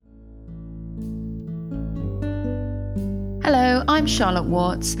Hello, I'm Charlotte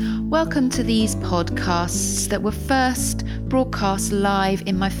Watts. Welcome to these podcasts that were first broadcast live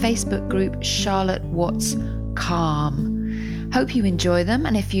in my Facebook group, Charlotte Watts Calm. Hope you enjoy them,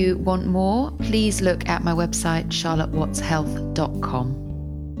 and if you want more, please look at my website,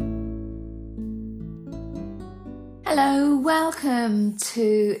 charlottewattshealth.com. Hello, welcome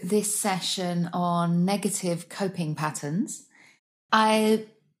to this session on negative coping patterns. I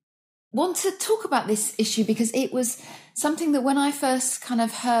want to talk about this issue because it was something that when I first kind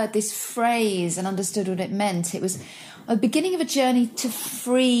of heard this phrase and understood what it meant, it was a beginning of a journey to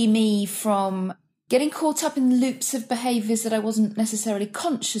free me from getting caught up in loops of behaviours that I wasn't necessarily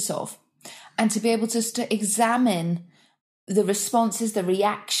conscious of, and to be able just to examine the responses, the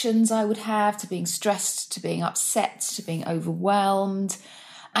reactions I would have to being stressed, to being upset, to being overwhelmed,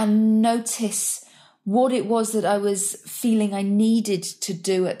 and notice what it was that I was feeling I needed to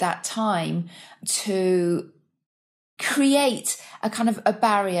do at that time to create a kind of a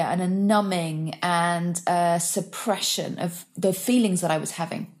barrier and a numbing and a suppression of the feelings that I was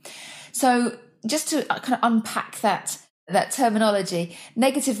having. So just to kind of unpack that terminology,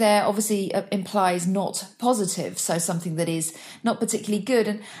 negative there obviously implies not positive, so something that is not particularly good.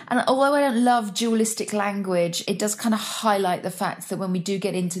 And although I don't love dualistic language, it does kind of highlight the fact that when we do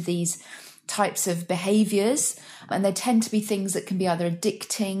get into these types of behaviors, and they tend to be things that can be either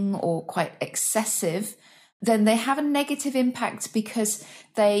addicting or quite excessive, then they have a negative impact because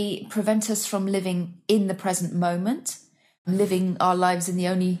they prevent us from living in the present moment, living our lives in the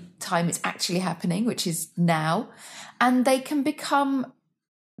only time it's actually happening, which is now. And they can become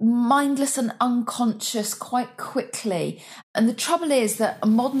mindless and unconscious quite quickly. And the trouble is that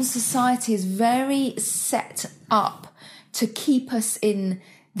modern society is very set up to keep us in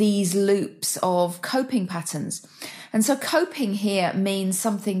these loops of coping patterns. And so coping here means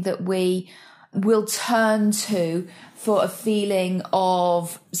something that we will turn to for a feeling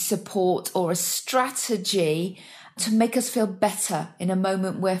of support or a strategy to make us feel better in a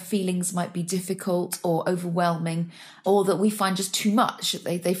moment where feelings might be difficult or overwhelming, or that we find just too much.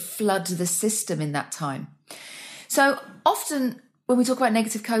 They flood the system in that time. So often when we talk about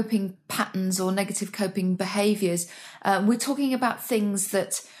negative coping patterns or negative coping behaviours, we're talking about things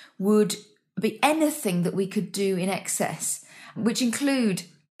that would be anything that we could do in excess, which include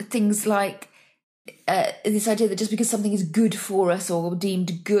things like this idea that just because something is good for us or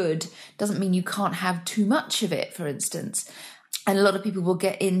deemed good doesn't mean you can't have too much of it, for instance. And a lot of people will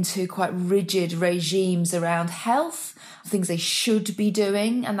get into quite rigid regimes around health, things they should be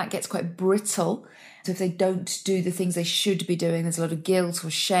doing, and that gets quite brittle. So if they don't do the things they should be doing, there's a lot of guilt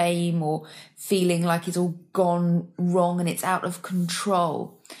or shame or feeling like it's all gone wrong and it's out of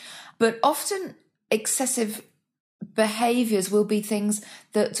control. But often excessive behaviours will be things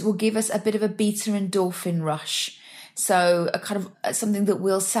that will give us a bit of a beta endorphin rush. So a kind of something that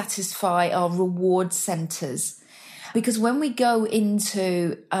will satisfy our reward centres. Because when we go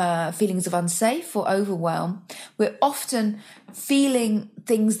into feelings of unsafe or overwhelm, we're often feeling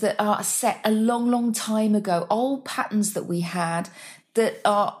things that are set a long, long time ago, old patterns that we had that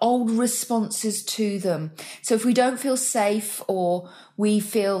are old responses to them. So if we don't feel safe, or we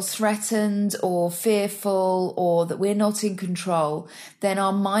feel threatened or fearful, or that we're not in control, then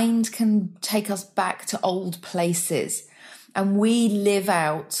our mind can take us back to old places, and we live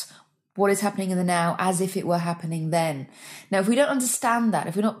out what is happening in the now as if it were happening then. Now, if we don't understand that,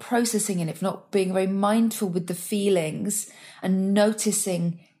 if we're not processing it, if we're not being very mindful with the feelings and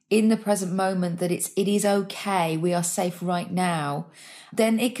noticing in the present moment that it is okay, we are safe right now,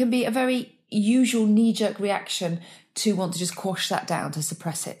 then it can be a very usual knee-jerk reaction to want to just quash that down, to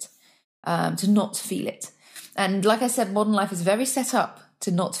suppress it, to not feel it. And like I said, modern life is very set up to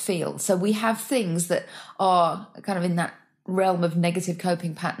not feel. So we have things that are kind of in that realm of negative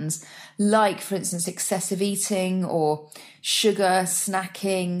coping patterns, like, for instance, excessive eating or sugar,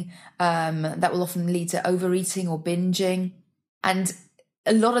 snacking, that will often lead to overeating or binging. And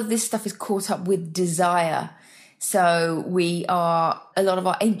a lot of this stuff is caught up with desire. So a lot of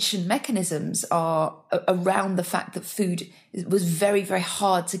our ancient mechanisms are around the fact that food was very, very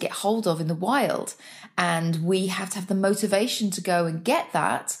hard to get hold of in the wild. And we have to have the motivation to go and get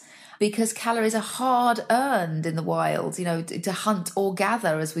that, because calories are hard earned in the wild. To hunt or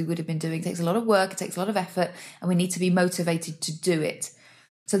gather, as we would have been doing, takes a lot of work, it takes a lot of effort, and we need to be motivated to do it.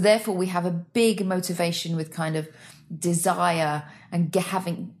 So therefore we have a big motivation with kind of desire and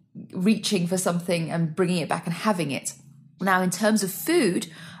reaching for something and bringing it back and having it. Now, in terms of food,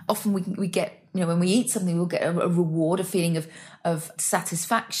 often we get, when we eat something, we'll get a reward, a feeling of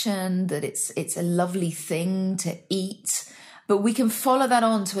satisfaction, that it's a lovely thing to eat. But we can follow that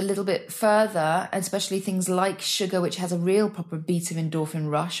on to a little bit further, especially things like sugar, which has a real proper beta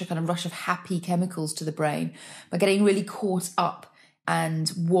endorphin rush, a kind of rush of happy chemicals to the brain, by getting really caught up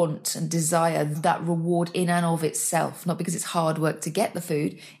and want and desire that reward in and of itself, not because it's hard work to get the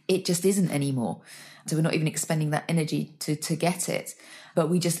food, it just isn't anymore. So we're not even expending that energy to get it, but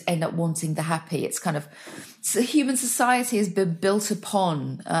we just end up wanting the happy. It's kind of, so human society has been built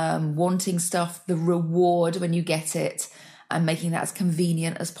upon wanting stuff, the reward when you get it, and making that as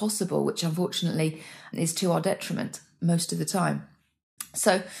convenient as possible, which unfortunately is to our detriment most of the time.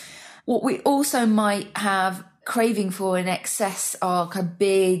 So what we also might have craving for in excess are kind of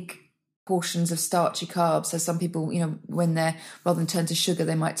big portions of starchy carbs. So some people, when they're, rather than turn to sugar,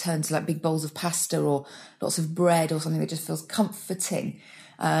 they might turn to like big bowls of pasta or lots of bread or something that just feels comforting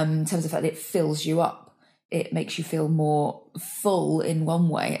in terms of the fact that it fills you up. It makes you feel more full in one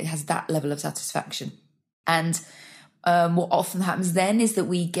way. It has that level of satisfaction. And what often happens then is that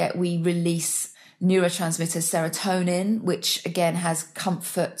we release neurotransmitter serotonin, which again has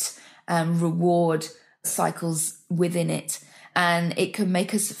comfort and reward cycles within it, and it can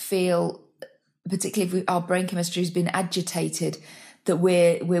make us feel, particularly if our brain chemistry has been agitated, that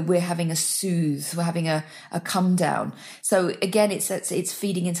we're having a soothe, we're having a come down. So again, it's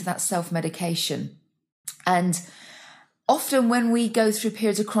feeding into that self-medication. And often when we go through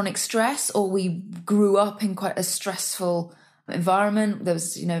periods of chronic stress, or we grew up in quite a stressful environment,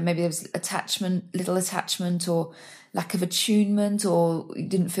 maybe there was little attachment or lack of attunement, or you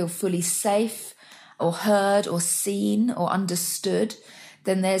didn't feel fully safe or heard or seen or understood,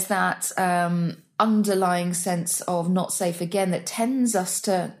 then there's that underlying sense of not safe again that tends us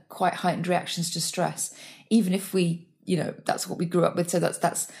to quite heightened reactions to stress, even if we, that's what we grew up with. So that's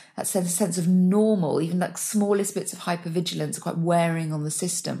that sense of normal, even like smallest bits of hypervigilance are quite wearing on the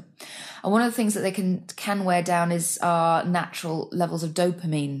system. And one of the things that they can wear down is our natural levels of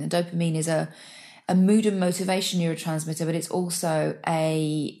dopamine. And dopamine is a mood and motivation neurotransmitter, but it's also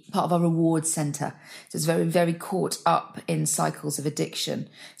a part of our reward center. So it's very, very caught up in cycles of addiction.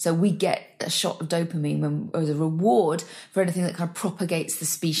 So we get a shot of dopamine as a reward for anything that kind of propagates the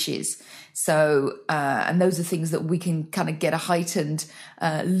species. So, and those are things that we can kind of get a heightened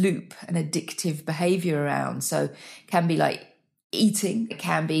loop and addictive behavior around. So it can be like eating, it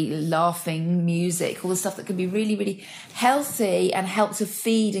can be laughing, music, all the stuff that can be really, really healthy and help to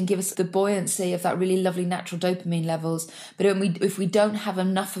feed and give us the buoyancy of that really lovely natural dopamine levels. But if we don't have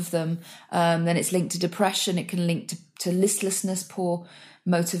enough of them, then it's linked to depression, it can link to listlessness, poor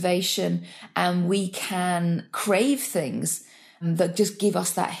motivation, and we can crave things that just give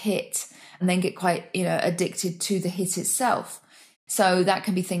us that hit and then get quite, addicted to the hit itself. So that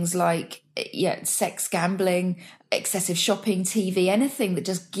can be things like, sex, gambling, excessive shopping, TV, anything that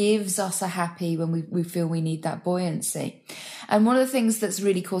just gives us a happy when we feel we need that buoyancy. And one of the things that's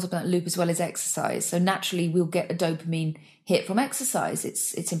really caught up in that loop as well is exercise. So naturally we'll get a dopamine hit from exercise.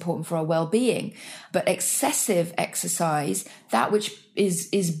 It's important for our well-being. But excessive exercise, that which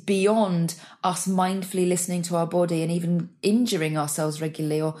is beyond us mindfully listening to our body and even injuring ourselves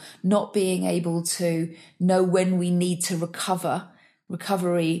regularly, or not being able to know when we need to recover.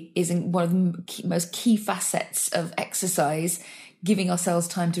 Recovery is one of the most key facets of exercise, giving ourselves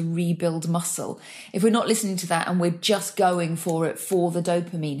time to rebuild muscle. If we're not listening to that and we're just going for it for the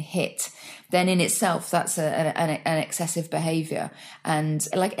dopamine hit, then in itself, that's an excessive behavior. And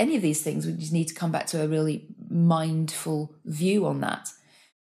like any of these things, we just need to come back to a really mindful view on that.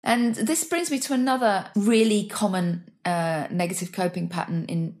 And this brings me to another really common negative coping pattern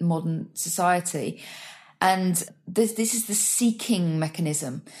in modern society. And this is the seeking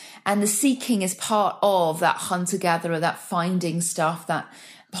mechanism. And the seeking is part of that hunter-gatherer, that finding stuff, that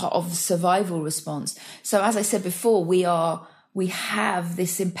part of the survival response. So as I said before, we have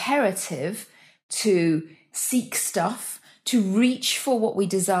this imperative to seek stuff, to reach for what we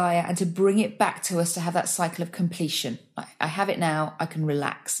desire and to bring it back to us, to have that cycle of completion. I have it now, I can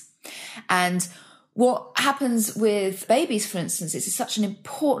relax. And what happens with babies, for instance, it's such an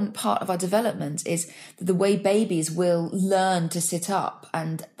important part of our development, is that the way babies will learn to sit up.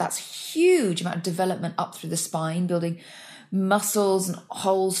 And that's a huge amount of development up through the spine, building muscles and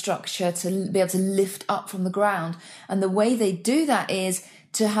whole structure to be able to lift up from the ground. And the way they do that is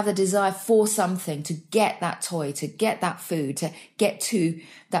to have the desire for something, to get that toy, to get that food, to get to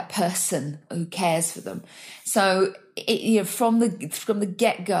that person who cares for them. So from the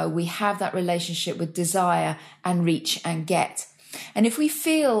get-go, we have that relationship with desire and reach and get. And if we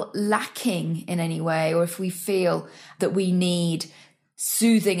feel lacking in any way, or if we feel that we need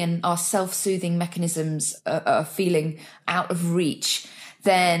soothing and our self-soothing mechanisms are feeling out of reach,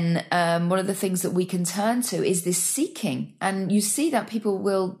 then one of the things that we can turn to is this seeking. And you see that people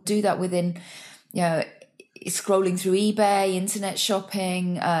will do that within, scrolling through eBay, internet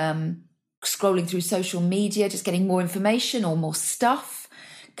shopping, scrolling through social media, just getting more information or more stuff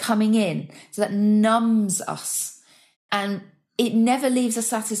coming in. So that numbs us. And it never leaves us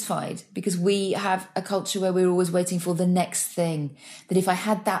satisfied, because we have a culture where we're always waiting for the next thing. That if I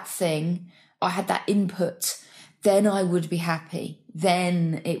had that thing, I had that input, then I would be happy.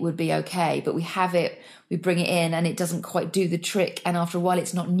 Then it would be okay. But we have it, we bring it in, and it doesn't quite do the trick. And after a while,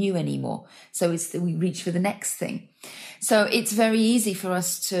 it's not new anymore. So we reach for the next thing. So it's very easy for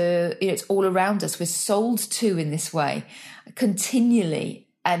us to, it's all around us. We're sold to in this way continually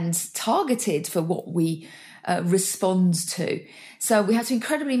and targeted for what we respond to. So we have to be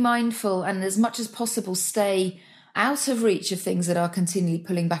incredibly mindful and as much as possible stay out of reach of things that are continually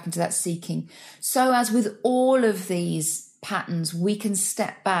pulling back into that seeking. So as with all of these patterns, we can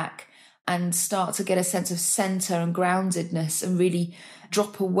step back and start to get a sense of center and groundedness and really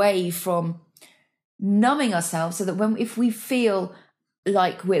drop away from numbing ourselves, so that if we feel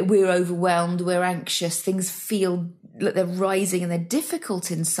like we're overwhelmed, we're anxious, things feel like they're rising and they're difficult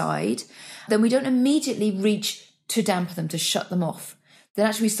inside, then we don't immediately reach to dampen them, to shut them off. Then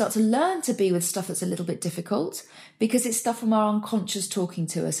actually we start to learn to be with stuff that's a little bit difficult, because it's stuff from our unconscious talking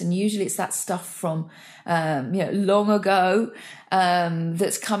to us. And usually it's that stuff from, long ago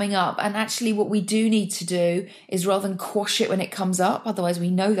that's coming up. And actually what we do need to do is, rather than quash it when it comes up, otherwise we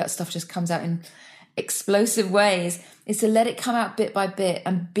know that stuff just comes out in explosive ways, is to let it come out bit by bit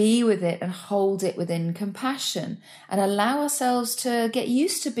and be with it and hold it within compassion and allow ourselves to get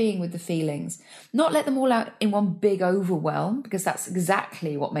used to being with the feelings, not let them all out in one big overwhelm, because that's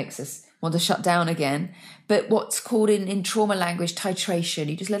exactly what makes us want to shut down again. But what's called in trauma language titration.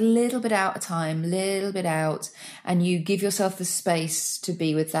 You just let a little bit out at a time, little bit out, and you give yourself the space to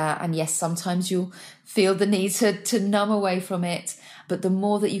be with that. And yes, sometimes you'll feel the need to numb away from it. But the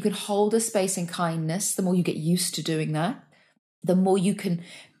more that you can hold a space in kindness, the more you get used to doing that, the more you can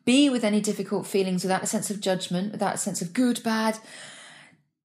be with any difficult feelings without a sense of judgment, without a sense of good, bad,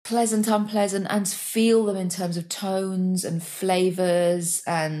 pleasant, unpleasant, and feel them in terms of tones and flavors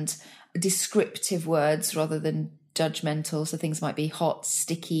and descriptive words rather than judgmental. So things might be hot,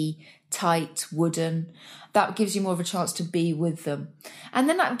 sticky, tight, wooden. That gives you more of a chance to be with them. And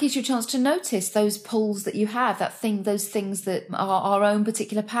then that gives you a chance to notice those pulls that you have, those things that are our own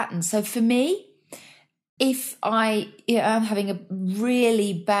particular patterns. So for me, if I am having a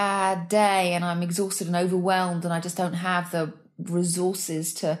really bad day and I'm exhausted and overwhelmed and I just don't have the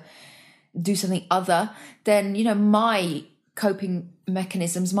resources to do something other, then, my coping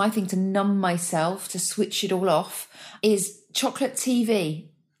mechanisms, my thing to numb myself, to switch it all off, is chocolate TV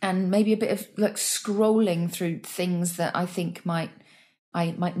and maybe a bit of like scrolling through things that I think I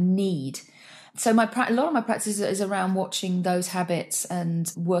might need. So a lot of my practice is around watching those habits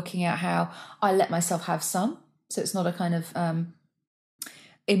and working out how I let myself have some. So it's not a kind of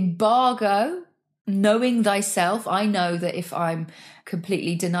embargo. Knowing thyself, I know that if I'm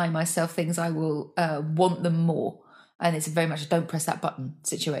completely denying myself things, I will want them more. And it's very much a don't press that button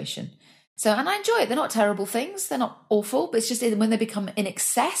situation. So, and I enjoy it. They're not terrible things. They're not awful, but it's just when they become in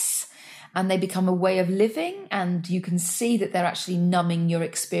excess and they become a way of living and you can see that they're actually numbing your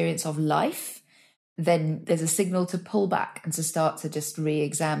experience of life, then there's a signal to pull back and to start to just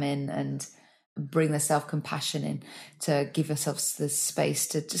re-examine and bring the self-compassion in, to give ourselves the space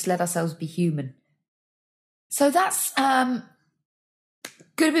to just let ourselves be human. So that's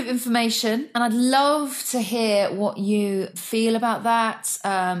good bit of information, and I'd love to hear what you feel about that.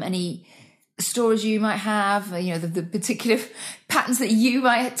 Any stories you might have, the particular patterns that you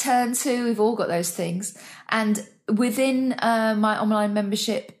might turn to. We've all got those things. And within my online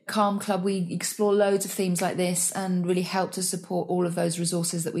membership, Calm Club, we explore loads of themes like this and really help to support all of those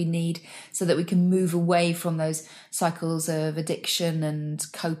resources that we need so that we can move away from those cycles of addiction and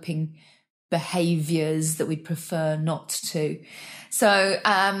coping behaviors that we'd prefer not to. So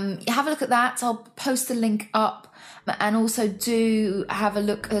have a look at that. I'll post the link up, and also do have a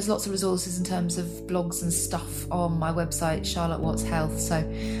look. There's lots of resources in terms of blogs and stuff on my website, Charlotte Watts Health. So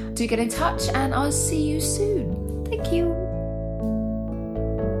do get in touch, and I'll see you soon. Thank you.